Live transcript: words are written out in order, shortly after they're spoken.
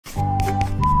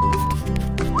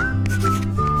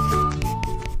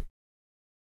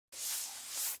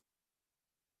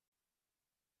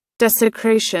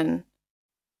Desecration.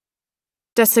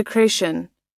 Desecration.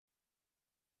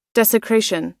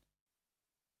 Desecration.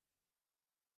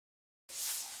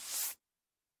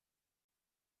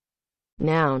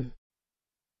 Noun.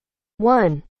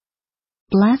 1.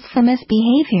 Blasphemous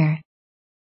behavior.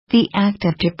 The act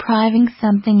of depriving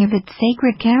something of its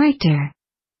sacred character.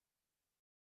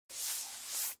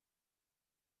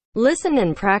 Listen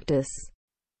and practice.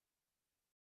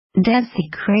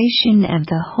 Desecration of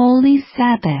the Holy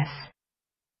Sabbath.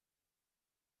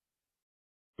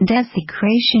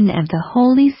 Desecration of the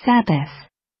Holy Sabbath.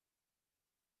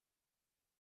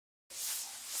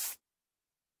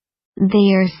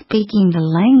 They are speaking the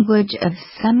language of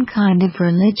some kind of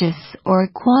religious or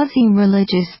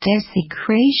quasi-religious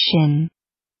desecration.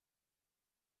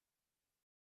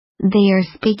 They are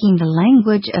speaking the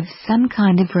language of some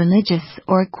kind of religious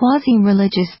or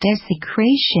quasi-religious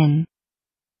desecration.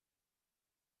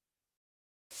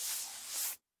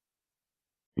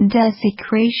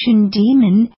 Desecration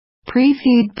demon,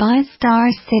 previewed by Star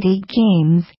City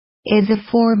Games, is a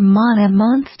 4-mana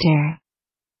monster.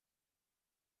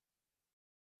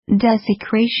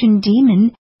 Desecration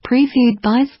demon, previewed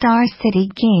by Star City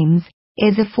Games,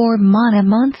 is a 4-mana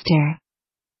monster.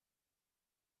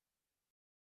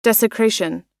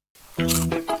 Desecration.